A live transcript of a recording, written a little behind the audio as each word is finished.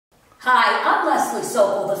Hi, I'm Leslie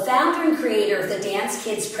Sokol, the founder and creator of the Dance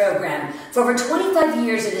Kids program. For over 25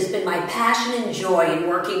 years, it has been my passion and joy in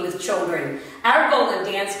working with children. Our goal in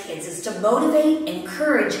Dance Kids is to motivate,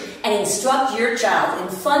 encourage, and instruct your child in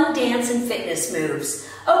fun dance and fitness moves.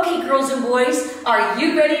 Okay, girls and boys, are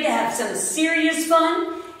you ready to have some serious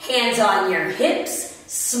fun? Hands on your hips,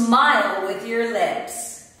 smile with your lips.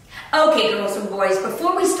 Okay, girls and boys,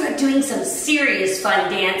 before we start doing some serious fun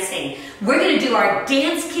dancing, we're going to do our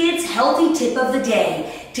Dance Kids Healthy Tip of the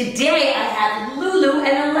Day. Today I have Lulu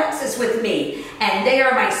and Alexis with me, and they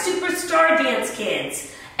are my superstar dance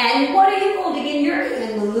kids. And what are you holding in your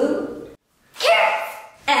hand, Lulu? Carrots.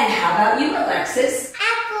 And how about you, Alexis?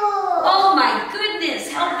 Apple. Oh my goodness,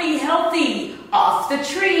 healthy, healthy. Off the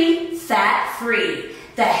tree, fat-free.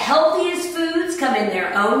 The healthiest foods come in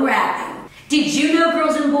their own wrapping. Did you know,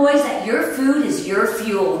 girls and boys, that your food is your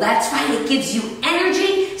fuel? That's right, it gives you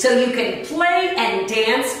energy so you can play and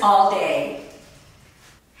dance all day.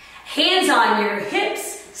 Hands on your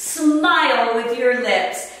hips, smile with your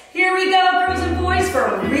lips. Here we go, girls and boys, for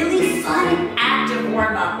a really fun, active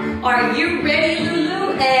warm-up. Are you ready,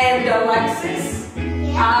 Lulu and Alexis?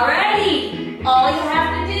 Yeah. Alrighty, all you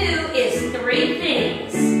have to do is 3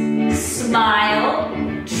 things. Smile,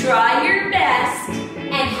 try your best,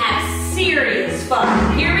 and have serious fun.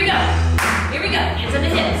 Here we go. Here we go. Hands on the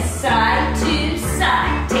hips. Side to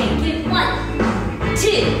side. Take it 1,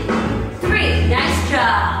 2, 3. Nice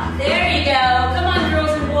job. There you go. Come on,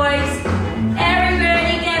 girls and boys.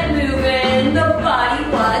 Everybody get moving. The body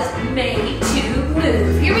was made to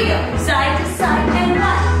move. Here we go. Side to side. And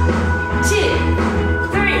 1, 2,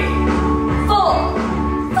 3,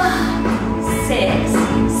 4, 5,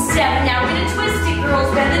 6, 7. Now we're going to twist it,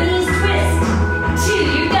 girls. Bend the knees. Twist. 2.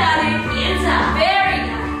 You got it. Hands up. Very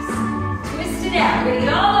nice. Twist it out. We're going to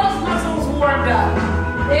get all those muscles warmed up.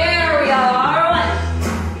 There we are.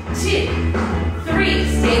 1, 2, 3.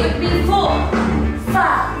 Stay with me. 4,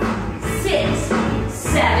 5, 6,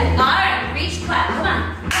 7. All right. Reach, clap. Come on.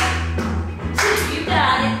 2. You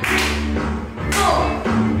got it. 4,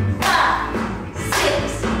 5,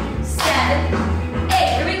 6, 7, 8.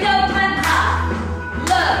 Here we go. Clap high,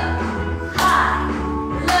 low, high,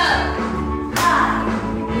 low, high,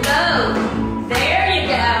 low. There you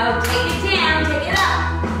go. Take it down, take it up,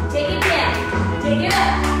 take it down, take it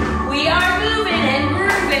up. We are moving and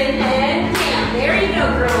grooving and down. There you go,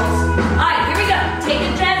 girls. All right, here we go. Take a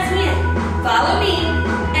jazz hand. Follow me.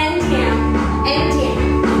 And down, and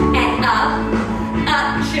down, and up,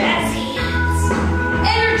 jazz hands.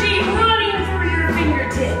 Energy running through your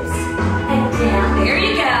fingertips. And down. There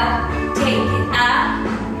you go. Take it up,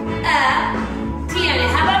 down. And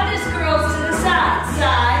how about this, girls? To the side.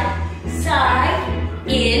 Side, side,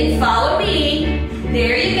 in. Follow me.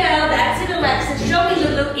 There you go. That's it, Alexis. Show me,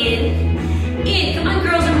 Lulu. In. Come on,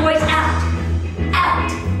 girls and boys.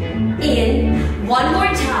 Out, in. One more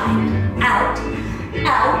time.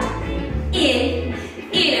 Out, in.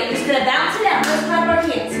 And we're just going to bounce it out. Let's clap our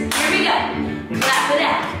hands. Here we go. Clap it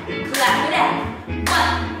out. Clap it out.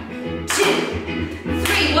 1, 2,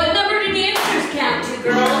 3. What number do dancers count to,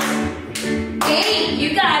 girls? 8. You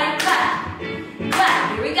got it. Clap.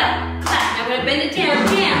 Clap. Here we go. Clap. Now we're going to bend it down.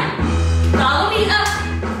 Follow me up.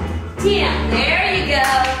 Down. There you go.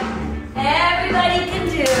 Everybody can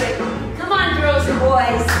do it. Come on, girls and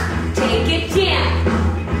boys. Take it down.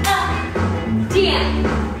 Up. Down.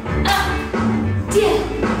 Up. Down.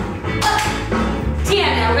 Up.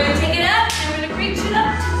 Down. Now we're going to take it up and we're going to reach it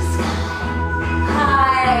up to the sky.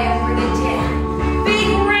 High and bring it down. Big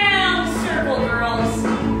round circle, girls.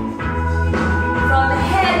 From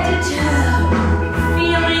head to toe.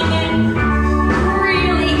 Feeling it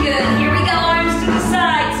really good. Here we go. Arms to the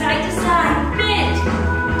side. Side to side. Bend.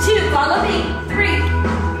 2. Follow me. 3,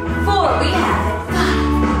 4. We have it. 5,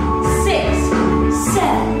 6,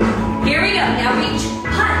 7. Here we go. Now reach.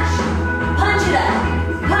 Punch. Punch it up.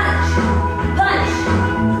 Punch. Punch.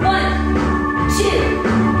 1, 2,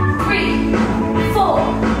 3, 4,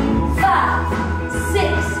 5, 6,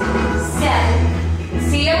 7.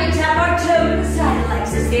 See how we tap our toe to the side,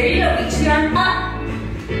 Alexis. There you go. Reach the arm up.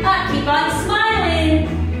 Up. Keep on smiling.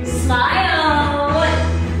 Smile.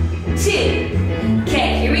 1, 2. Okay,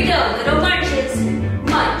 here we go. Little marches.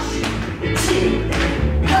 March. 2.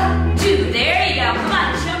 Up. 2. There you go. Come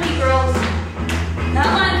on. Show me, girls.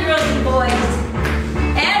 Come on, girls and boys.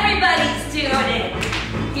 Everybody's doing it.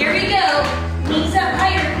 Here we go. Knees up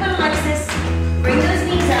higher. Come on, Alexis. Bring those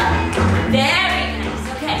knees up. Very nice.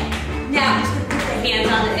 Okay. Now we're just going to put the hands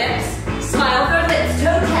on the hips. Smile for lips.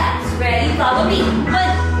 Toe taps. Ready? Follow me. 1,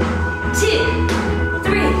 2,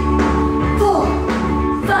 3,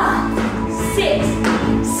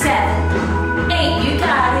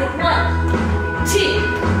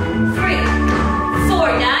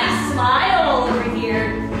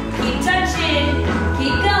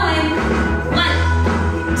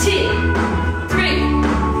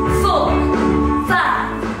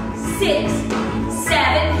 6,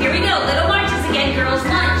 7. Here we go. Little marches again, girls.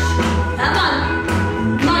 Lunge. Come on.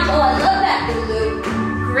 March. Oh, I love that, Lulu.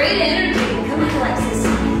 Great energy. Come on, Alexis.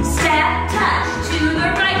 Step, touch. To the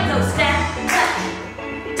right, go. Step, touch.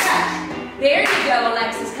 Touch. There you go,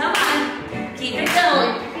 Alexis. Come on. Keep it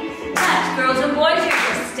going. Touch. Girls and boys, you're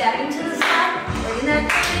just stepping to the side. Bringing that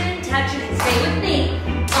foot in. Touch it and stay with me.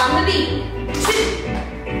 On the beat.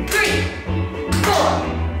 2, 3, 4,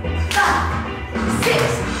 5, 6,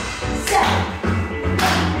 7,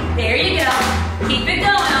 8. There you go. Keep it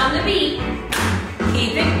going on the beat.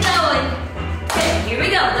 Keep it going. Okay, here we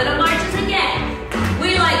go. Little marches again.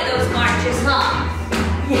 We like those marches, huh?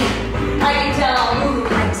 Yeah, I can tell Lulu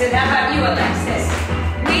likes it. How about you, Alexis?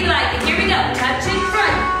 We like it. Here we go. Touch in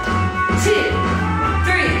front. 2,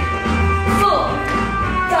 3, 4,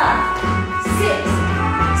 5, 6,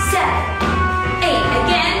 7, 8.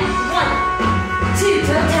 Again. 1, 2,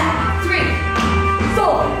 toe tap. 3,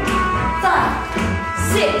 4, 5,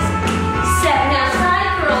 6, 7. Now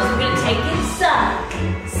side girls, we're going to take it side,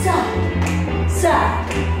 side,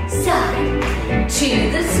 side, side. To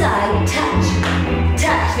the side, touch,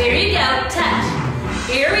 touch. There you go, touch.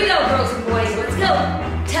 Here we go, girls and boys. Let's go.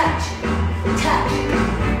 Touch, touch,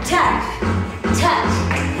 touch, touch,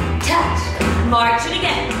 touch. March it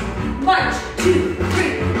again. March, 2, 3,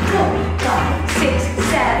 4, 5, 6,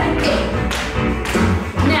 7, 8.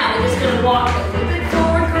 Now we're just going to walk a little bit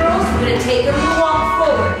forward, girls. We're going to take a little walk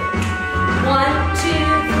forward. 1, 2,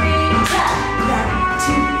 3, tap. Back,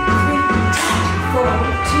 2, 3, tap. Forward,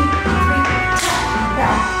 2, 3, tap.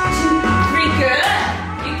 Back, 2, 3. Good.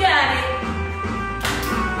 You got it.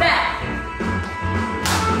 Back.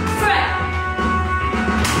 Front.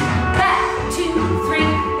 Back, 2, 3.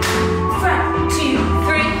 Front, 2,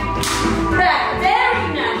 3. Back. Very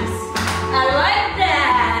nice. I like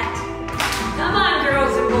that. Come on,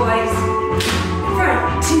 girls and boys. Front,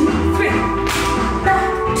 2, 3. Back,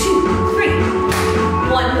 2, 3.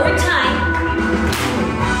 One more time.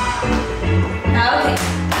 Okay.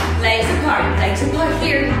 Legs apart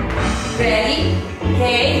here. Ready?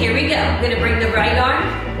 Okay, here we go. I'm gonna bring the right arm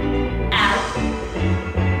out,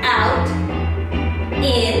 out,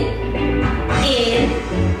 in,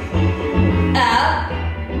 up,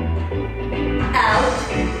 out,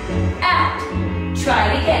 out.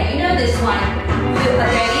 Try it again. You know this one.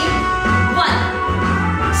 Ready? 1,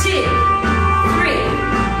 2, 3,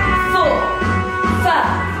 4,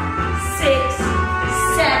 5, 6,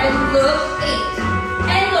 7. Look, 8.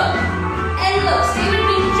 And look. And look. Stay with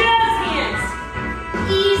me. Jazz hands.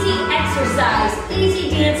 Easy exercise. Easy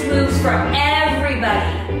dance moves for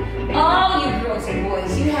everybody. All you girls and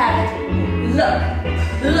boys, you have it. Look.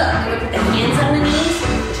 Look. I'm going to put the hands on the knees.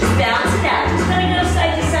 Just bounce it out. Just kind of go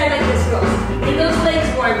side to side like this, girls. Get those legs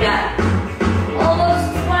warmed up. All those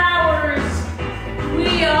flowers.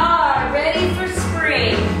 We are ready for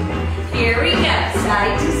spring. Here we go.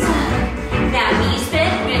 Side to side. Now knees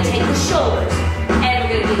bent. We're going to take the shoulders. And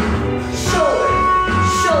we're going to do shoulder,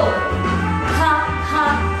 shoulder. Hop,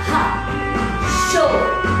 hop, hop. Shoulder,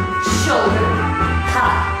 shoulder.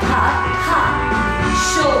 Hop, hop, hop.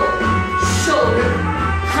 Shoulder, shoulder.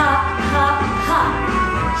 Hop, hop, hop.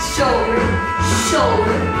 Shoulder,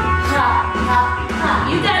 shoulder. Hop, hop, hop.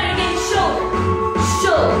 You got it again. Shoulder,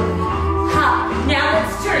 shoulder. Hop. Now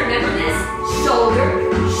let's turn. Remember this? Shoulder,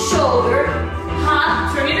 shoulder.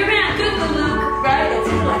 Hop. Turn it around. Good, Luke. Right? That's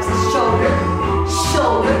it, Alexis. Shoulder,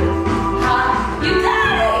 shoulder. Hop. You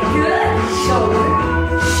got it. Good. Shoulder,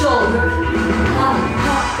 shoulder. Hop,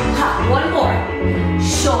 hop, hop. One more.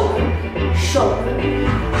 Shoulder, shoulder.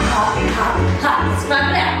 Hop, hop, hop. Let's run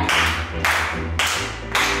it out.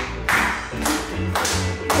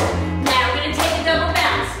 Now we're going to take a double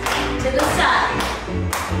bounce to the side.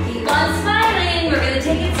 Keep on smiling. We're going to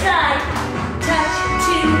take it side. Touch,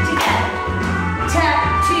 2 together.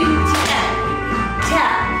 Tap, 2 together.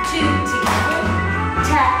 Tap, 2 together.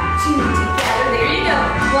 Tap, 2 together. There you go.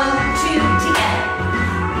 1, 2 together.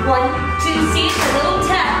 1, 2. See, it's a little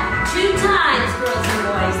tap. 2 times, girls and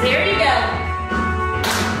boys. There you go.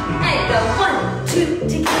 And go 1, 2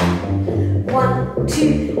 together. 1,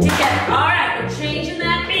 2 together. All right, we're changing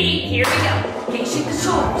that beat. Here we go. Okay, shake the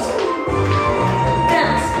shoulders.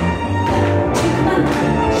 Bounce. 1, 2, come on.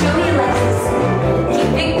 Show me, Alexis.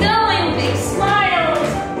 Keep it going. Big smiles.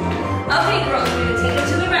 Okay, girls, we're going to take it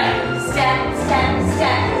to the right. Step, step,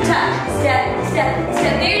 step, touch. Step, step,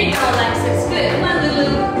 step. There you go, Alexis. Good. Come on,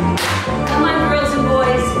 Lulu. Come on, girls and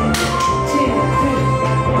boys. 2, 3.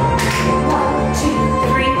 1, 2,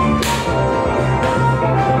 3.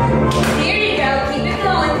 There you go. Keep it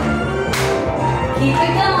going.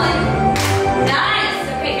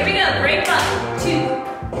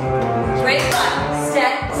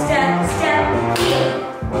 step, step, heel.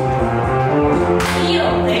 Heel,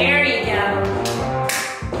 there you go.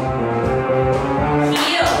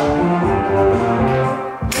 Heel.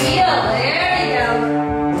 Heel, there you go.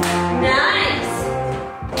 Nice.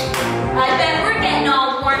 I bet we're getting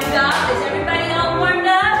all warmed up. Is everybody all warmed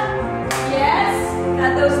up? Yes?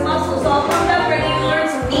 Got those muscles all warmed up, ready to learn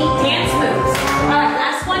some neat dance moves. All right,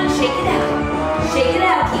 last one, shake it out. Shake it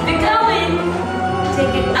out, keep it going.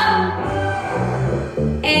 Take it up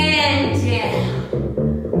and down.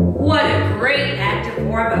 What a great active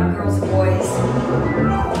warm-up, girls and boys.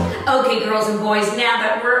 Okay, girls and boys, now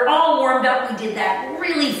that we're all warmed up, we did that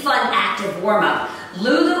really fun active warm-up.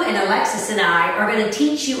 Lulu and Alexis and I are going to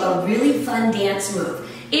teach you a really fun dance move.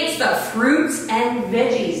 It's the fruits and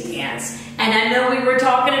veggies dance. And I know we were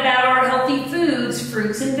talking about our healthy foods,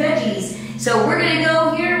 fruits and veggies. So we're going to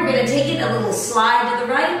go here, we're going to take it a little slide to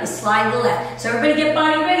the right, a slide to the left. So everybody get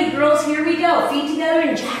body ready, girls, here we go. Feet together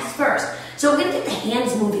and jazz first. So we're going to get the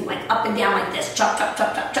hands moving like up and down like this. Chop, chop,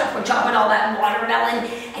 chop, chop, chop. We're chopping all that watermelon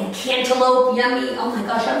and cantaloupe, yummy. Oh my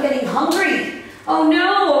gosh, I'm getting hungry. Oh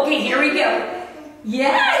no, okay, here we go.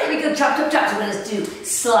 Yeah, here we go, chop, chop, chop. So we're going to do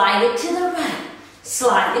slide it to the right,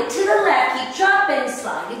 slide it to the left. Keep chopping,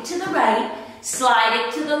 slide it to the right. Slide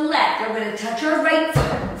it to the left. We're going to touch our right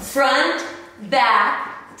foot. Front,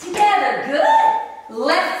 back, together. Good.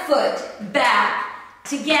 Left foot, back,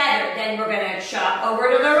 together. Then we're going to chop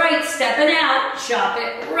over to the right. Stepping out. Chop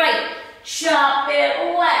it right. Chop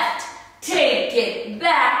it left. Take it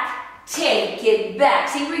back. Take it back.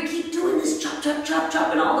 See, we keep doing this. Chop, chop, chop,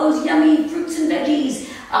 chopping all those yummy fruits and veggies.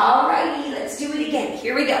 Alrighty, let's do it again.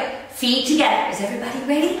 Here we go. Feet together. Is everybody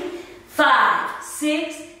ready? 5,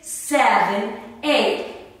 6, 7,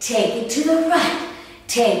 8. Take it to the right.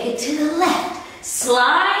 Take it to the left.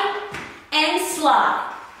 Slide and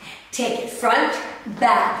slide. Take it front,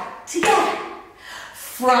 back, together.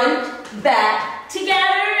 Front, back,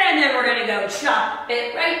 together. And then we're going to go chop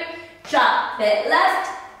it right, chop it left.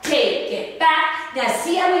 Take it back. Now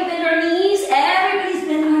see how we bend our knees? Everybody's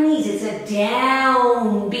bending our knees. It's a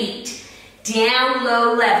down beat. Down,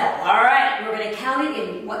 low, level. All right, we're going to count it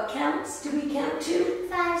in what counts do we count to?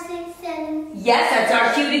 5, 6, 7. Yes, that's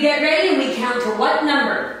our cue to get ready, and we count to what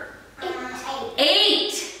number? 8.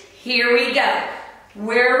 8. Here we go.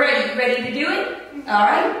 We're ready. You ready to do it? All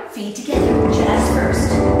right, feet together. Jazz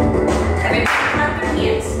first. Everybody clap their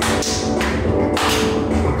hands.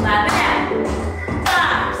 Clap it out.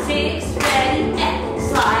 5, 6, ready, and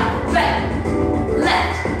slide. Right,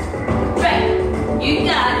 left, right. You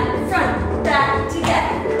got it. Front, back,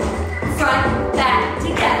 together. Front, back,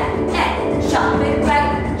 together. And chop it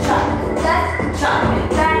right, chop it left, chop it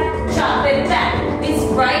back, chop it back. It's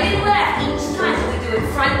right and left each time. So we do it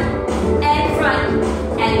front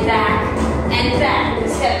and back and back.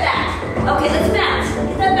 Step back. Okay, let's bounce.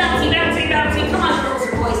 Get that bouncy, bouncy, bouncy. Come on, girls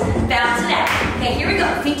and boys. Bounce it out. Okay, here we go.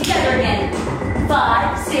 Feet together again.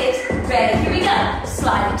 5, 6, ready. Here we go.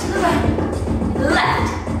 Slide it to the right. Left,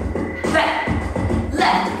 right,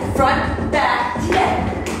 left. Front, back, together.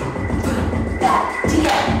 Front, back,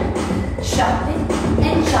 together. Chop it,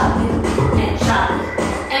 and chop it, and chop it,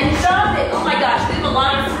 and chop it. Oh my gosh, we have a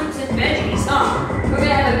lot of fruits and veggies, huh? We're going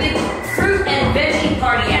to have a big fruit and veggie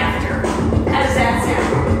party after. How does that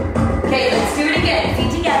sound? Okay, let's do it again.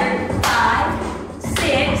 Feet together. 5, 6,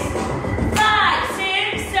 5,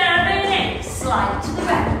 6, 7, 8. Slide to the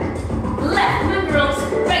right. Left, come on, girls.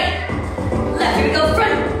 Right. Left. Here we go.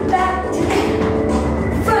 Front, back, together.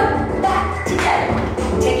 Front, back,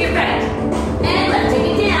 together. Take it right and left.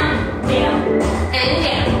 Take it down, down, and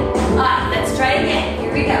down. All right, let's try it again.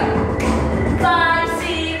 Here we go. 5,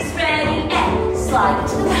 6, ready, and slide it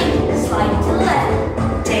to the right, slide it to the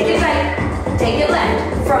left. Take it right, take it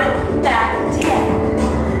left. Front, back, together.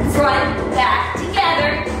 Front, back, together.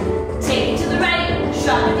 Take it to the right,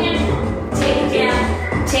 shove it in. Take it down,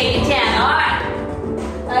 take it down. All right.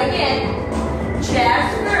 Again, jazz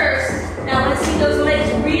first. Now let's see those legs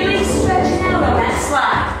really stretching out on that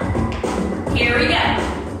slide. Here we go.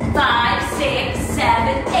 5, 6,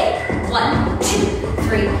 7, 8. 1, 2,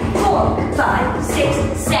 3, 4, 5,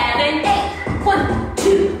 6, 7, 8. 1, 2,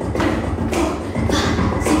 3, 4, 5,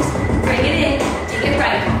 6. Bring it in. Take it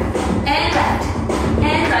right. And left.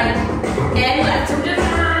 And right. And left. So just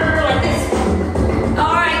like this.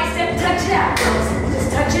 Alright, step, touch it out, girls. Just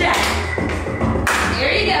touch it out.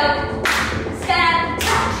 There you go. Step,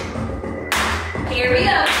 touch. Here we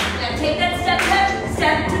go. Now take that step, touch,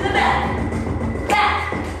 step to the back. Back.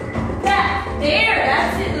 Back. There,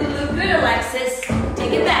 that's it, Lulu. Good, Alexis.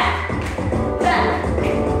 Take it back. Back.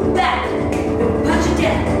 Back. Punch it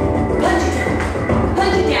down. Punch it down.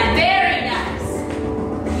 Punch it down. Very nice.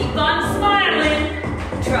 Keep on smiling.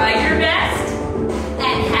 try your best,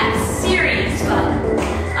 and have serious fun.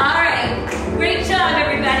 All right, great job,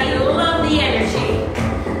 everybody. Love the energy.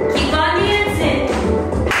 Keep on dancing.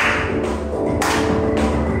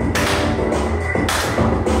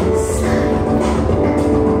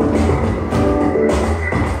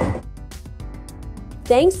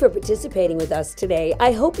 Thanks for participating with us today.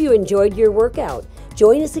 I hope you enjoyed your workout.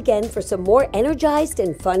 Join us again for some more energized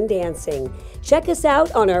and fun dancing. Check us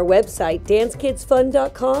out on our website,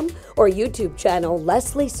 dancekidsfun.com, or YouTube channel,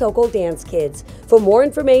 Leslie Sokol Dance Kids. For more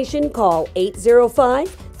information, call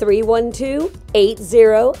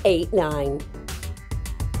 805-312-8089.